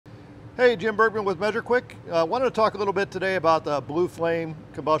Hey, Jim Bergman with MeasureQuick. I wanted to talk a little bit today about the Blue Flame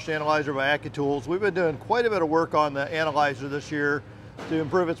combustion analyzer by AccuTools. We've been doing quite a bit of work on the analyzer this year to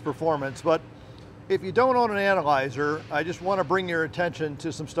improve its performance, but if you don't own an analyzer, I just want to bring your attention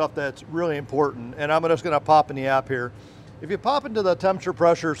to some stuff that's really important, and I'm just going to pop in the app here. If you pop into the temperature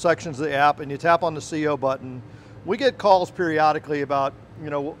pressure sections of the app and you tap on the CO button, we get calls periodically about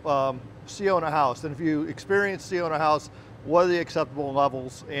CO in a house, and if you experience CO in a house, what are the acceptable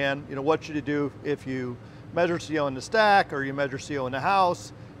levels, and what should you do if you measure CO in the stack or you measure CO in the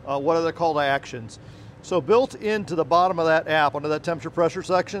house, what are the call to actions. So built into the bottom of that app, under that temperature pressure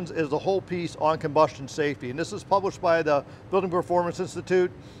sections, is the whole piece on combustion safety. And this is published by the Building Performance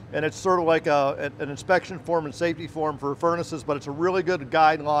Institute, and it's sort of like an inspection form and safety form for furnaces, but it's a really good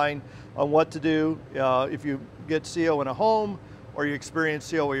guideline on what to do if you get CO in a home or you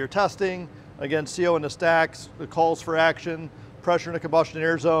experience CO while you're testing. Again, CO in the stacks, the calls for action, pressure in the combustion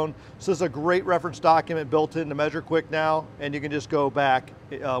air zone. So this is a great reference document built into MeasureQuick now, and you can just go back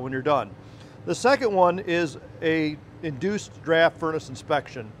when you're done. The second one is a induced draft furnace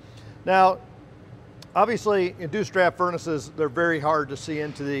inspection. Now, obviously, induced draft furnaces, they're very hard to see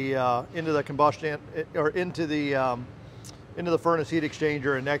into the combustion or into the furnace heat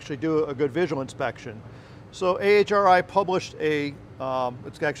exchanger and actually do a good visual inspection. So AHRI published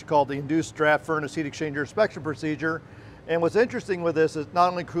it's actually called the Induced Draft Furnace Heat Exchanger Inspection Procedure. And what's interesting with this is it not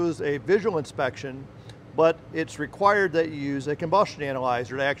only includes a visual inspection, but it's required that you use a combustion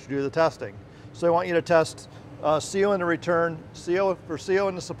analyzer to actually do the testing. So I want you to test CO in the return, CO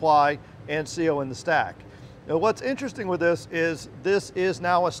in the supply, and CO in the stack. Now what's interesting with this is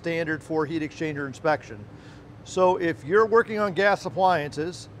now a standard for heat exchanger inspection. So if you're working on gas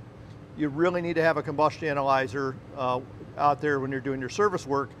appliances, you really need to have a combustion analyzer out there when you're doing your service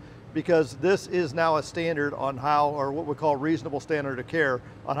work, because this is now a standard on how, or what we call reasonable standard of care,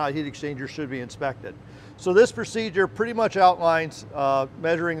 on how heat exchangers should be inspected. So this procedure pretty much outlines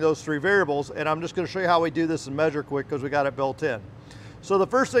measuring those three variables, and I'm just going to show you how we do this in MeasureQuick because we got it built in. So the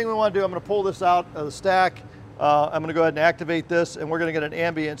first thing we want to do, I'm going to pull this out of the stack. I'm going to go ahead and activate this, and we're going to get an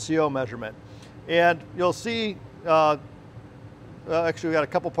ambient CO measurement. And you'll see, actually we got a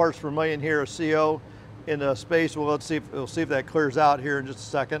couple parts per million here of CO in the space. Well, we'll see if that clears out here in just a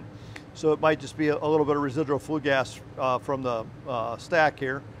second. So it might just be a little bit of residual flue gas from the stack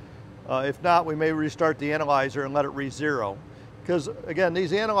here. If not, we may restart the analyzer and let it re-zero. Because again,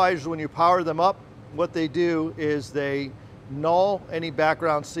 these analyzers, when you power them up, what they do is they null any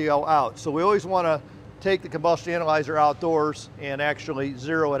background CO out. So we always want to take the combustion analyzer outdoors and actually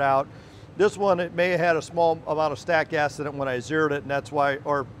zero it out. This one, it may have had a small amount of stack gas in it when I zeroed it, and that's why,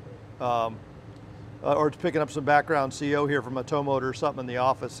 or it's picking up some background CO here from a tow motor or something in the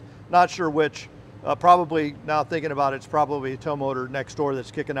office. Not sure which. Probably, now thinking about it, it's probably a tow motor next door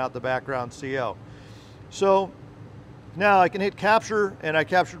that's kicking out the background CO. So now I can hit capture, and I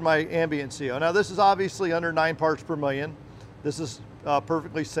captured my ambient CO. Now this is obviously under 9 parts per million. This is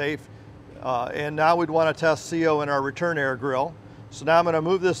perfectly safe. And now we'd want to test CO in our return air grill. So now I'm going to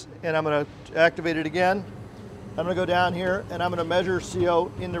move this and I'm going to activate it again. I'm going to go down here and I'm going to measure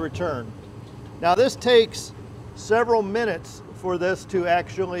CO in the return. Now this takes several minutes for this to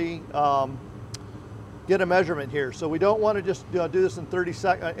actually get a measurement here. So we don't want to just do this in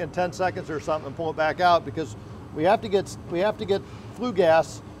 10 seconds or something and pull it back out, because we have to get flue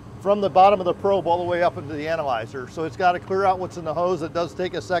gas from the bottom of the probe all the way up into the analyzer. So it's got to clear out what's in the hose. It does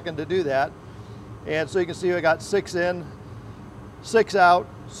take a second to do that. And so you can see I got 6 in, 6 out.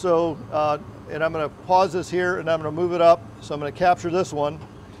 So, and I'm going to pause this here and I'm going to move it up. So I'm going to capture this one.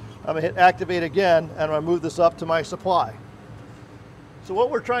 I'm going to hit activate again, and I'm going to move this up to my supply. So what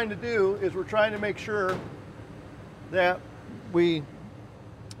we're trying to do is we're trying to make sure that we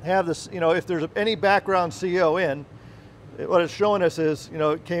have this, if there's any background CO in, what it's showing us is,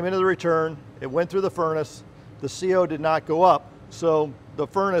 it came into the return, it went through the furnace, the CO did not go up, so the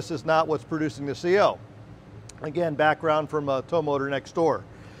furnace is not what's producing the CO. Again, background from a tow motor next door.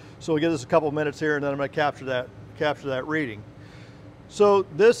 So we'll give this a couple minutes here, and then I'm going to capture that reading. So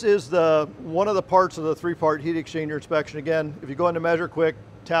this is one of the parts of the 3-part heat exchanger inspection. Again, if you go into MeasureQuick,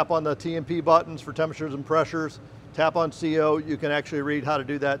 tap on the T&P buttons for temperatures and pressures, tap on CO, you can actually read how to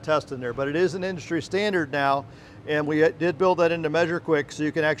do that test in there. But it is an industry standard now, and we did build that into MeasureQuick so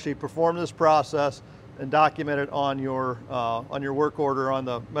you can actually perform this process and document it on your work order on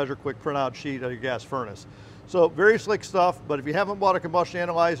the MeasureQuick printout sheet of your gas furnace. So very slick stuff, but if you haven't bought a combustion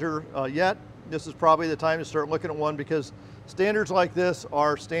analyzer yet, this is probably the time to start looking at one, because standards like this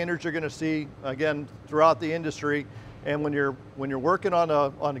are standards you're going to see again throughout the industry. And when you're working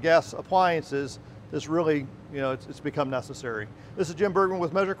on gas appliances, this really, it's become necessary. This is Jim Bergman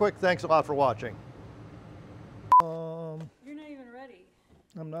with Measure Quick. Thanks a lot for watching. You're not even ready.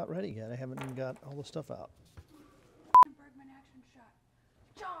 I'm not ready yet. I haven't even got all the stuff out. Bergman action shot.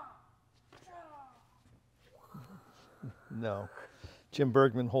 No. Jim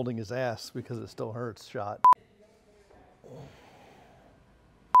Bergman holding his ass because it still hurts shot.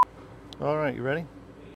 All right, you ready?